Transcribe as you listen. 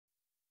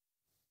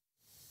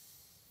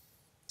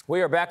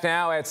We are back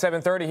now at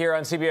 7:30 here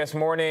on CBS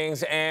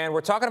Mornings, and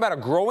we're talking about a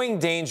growing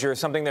danger,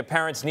 something that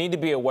parents need to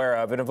be aware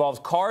of. It involves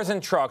cars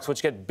and trucks,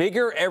 which get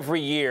bigger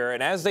every year,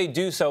 and as they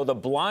do so, the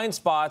blind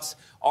spots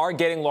are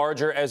getting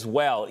larger as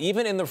well,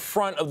 even in the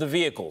front of the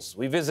vehicles.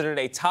 We visited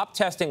a top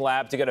testing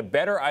lab to get a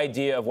better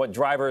idea of what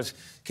drivers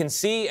can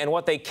see and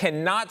what they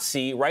cannot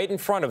see right in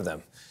front of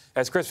them.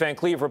 As Kris Van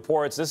Cleave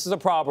reports, this is a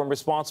problem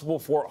responsible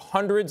for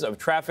hundreds of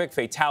traffic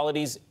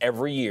fatalities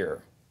every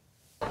year.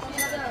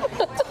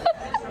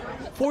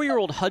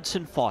 4-year-old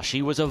Hudson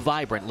Foshee was a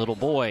vibrant little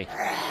boy,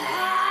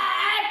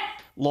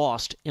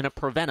 lost in a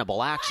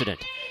preventable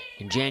accident.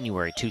 In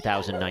January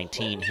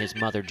 2019, his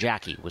mother,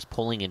 Jackie, was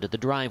pulling into the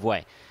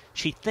driveway.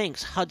 She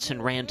thinks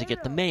Hudson ran to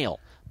get the mail,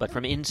 but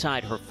from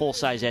inside her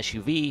full-size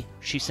SUV,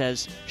 she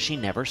says she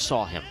never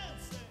saw him.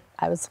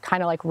 I was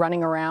kind of like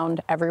running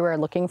around everywhere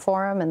looking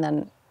for him, and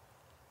then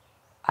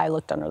I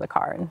looked under the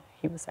car, and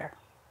he was there.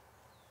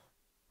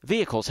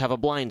 Vehicles have a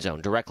blind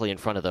zone directly in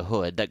front of the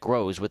hood that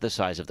grows with the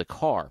size of the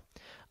car.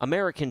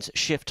 Americans'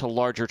 shift to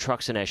larger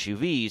trucks and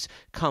SUVs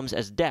comes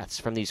as deaths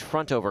from these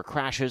front-over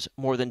crashes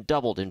more than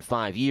doubled in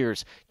 5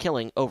 years,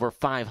 killing over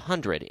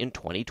 500 in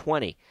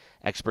 2020.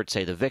 Experts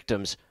say the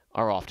victims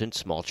are often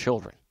small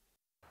children.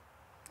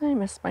 I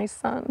miss my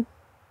son.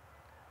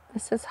 I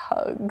miss his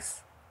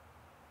hugs.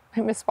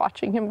 I miss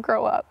watching him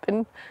grow up,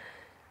 and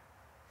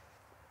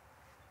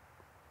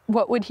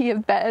what would he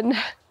have been?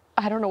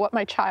 I don't know what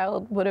my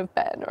child would have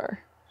been or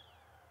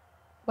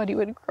what he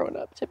would have grown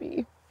up to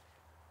be.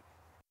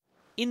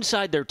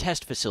 Inside their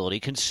test facility,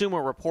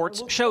 Consumer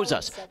Reports shows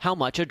us how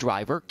much a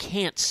driver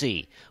can't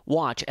see.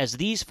 Watch as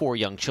these 4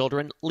 young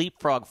children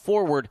leapfrog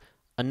forward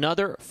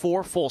another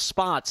 4 full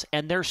spots,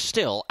 and they're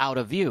still out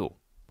of view.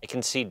 I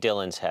can see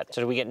Dylan's head.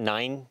 So do we get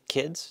 9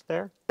 kids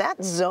there?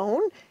 That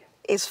zone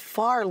is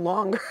far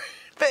longer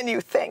than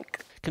you think.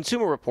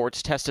 Consumer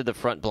Reports tested the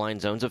front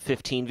blind zones of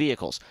 15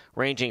 vehicles,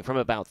 ranging from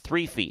about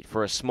 3 feet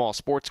for a small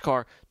sports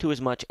car to as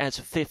much as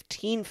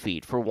 15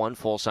 feet for one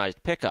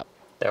full-sized pickup.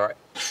 There are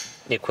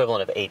the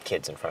equivalent of 8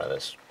 kids in front of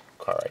this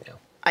car right now.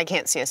 I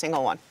can't see a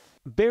single one.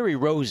 Barry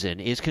Rosen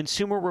is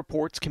Consumer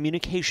Reports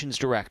communications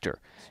director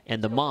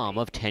and the mom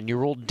of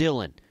 10-year-old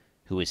Dylan,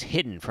 who is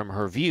hidden from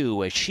her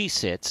view as she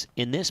sits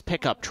in this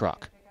pickup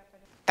truck.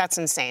 That's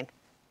insane.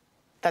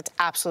 That's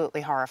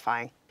absolutely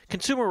horrifying.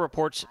 Consumer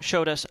Reports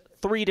showed us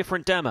 3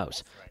 different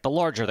demos. The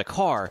larger the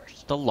car,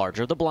 the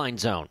larger the blind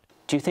zone.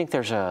 Do you think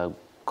there's a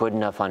good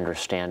enough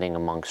understanding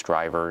amongst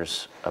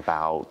drivers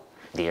about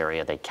the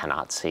area they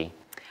cannot see?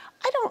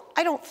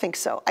 I don't think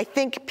so. I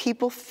think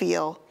people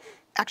feel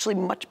actually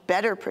much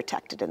better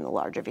protected in the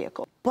larger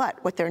vehicle.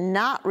 But what they're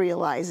not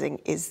realizing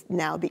is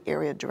now the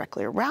area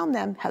directly around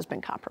them has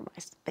been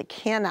compromised. They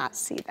cannot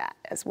see that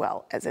as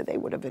well as they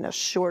would have in a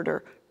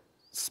shorter,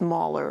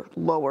 smaller,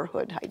 lower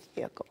hood height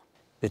vehicle.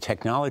 The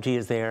technology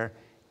is there.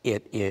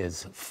 It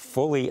is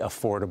fully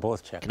affordable.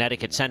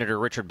 Connecticut Senator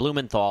Richard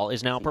Blumenthal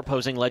is now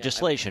proposing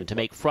legislation to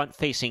make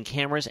front-facing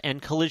cameras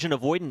and collision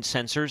avoidance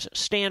sensors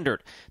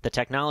standard. The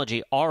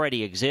technology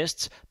already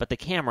exists, but the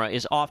camera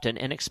is often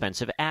an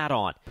expensive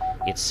add-on.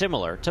 It's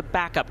similar to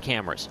backup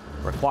cameras,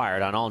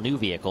 required on all new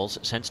vehicles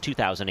since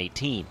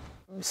 2018.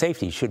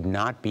 Safety should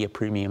not be a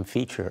premium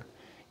feature.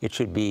 It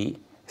should be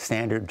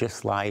standard,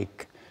 just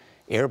like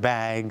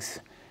airbags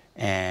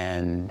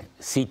and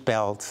seat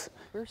belts.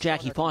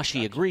 Jackie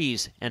Foshee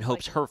agrees and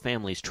hopes her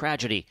family's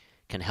tragedy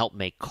can help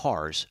make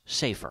cars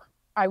safer.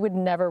 I would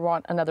never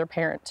want another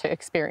parent to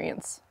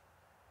experience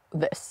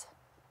this.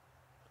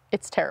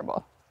 It's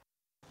terrible.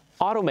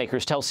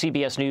 Automakers tell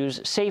CBS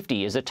News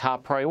safety is a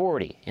top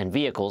priority, and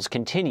vehicles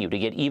continue to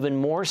get even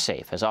more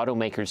safe as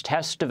automakers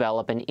test,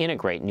 develop, and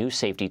integrate new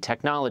safety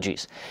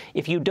technologies.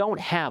 If you don't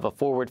have a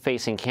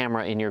forward-facing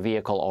camera in your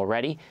vehicle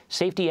already,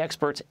 safety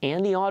experts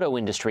and the auto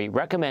industry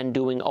recommend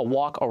doing a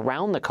walk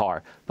around the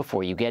car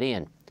before you get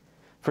in.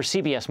 For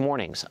CBS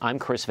Mornings, I'm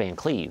Kris Van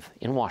Cleave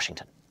in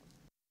Washington.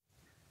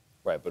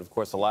 Right, but of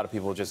course, a lot of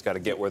people just got to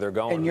get where they're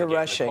going. And you're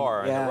rushing.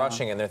 And they're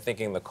rushing, and they're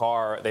thinking the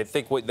car, they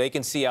think what they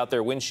can see out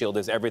their windshield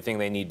is everything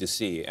they need to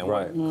see. And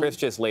what Kris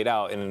just laid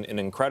out in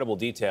incredible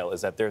detail is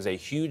that there's a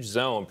huge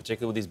zone,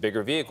 particularly with these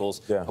bigger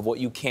vehicles, of what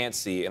you can't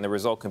see, and the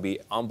result can be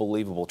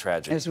unbelievable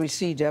tragedy. As we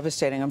see,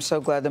 devastating. I'm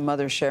so glad the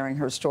mother's sharing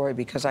her story,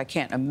 because I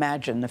can't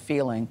imagine the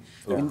feeling,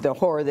 and the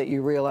horror that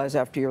you realize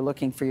after you're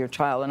looking for your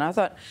child. And I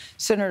thought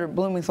Senator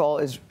Blumenthal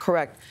is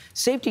correct.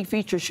 Safety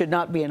features should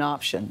not be an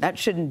option. That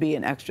shouldn't be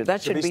an extra.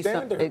 That should be standard.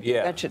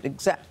 That should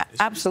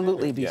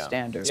absolutely be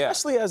standard.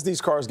 Especially as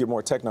these cars get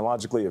more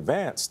technologically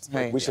advanced.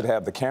 We should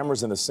have the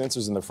cameras and the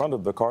sensors in the front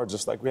of the car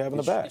just like we have in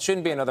the back. It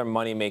shouldn't be another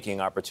money-making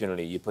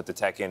opportunity. You put the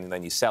tech in and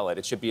then you sell it.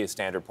 It should be a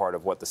standard part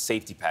of what the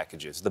safety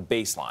package is, the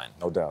baseline.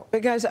 No doubt.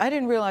 But guys, I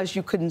didn't realize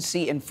you couldn't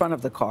see in front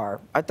of the car.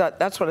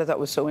 That's what I thought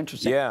was so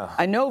interesting.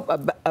 I know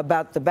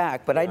about the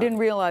back, but I didn't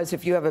realize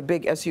if you have a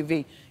big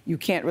SUV, you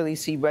can't really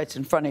see right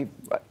in front of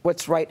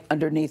what's right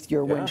underneath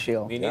your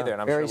windshield. Me neither,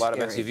 and I'm sure a lot of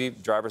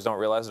SUV drivers don't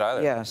realize it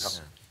either.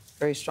 Yes,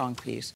 very strong piece.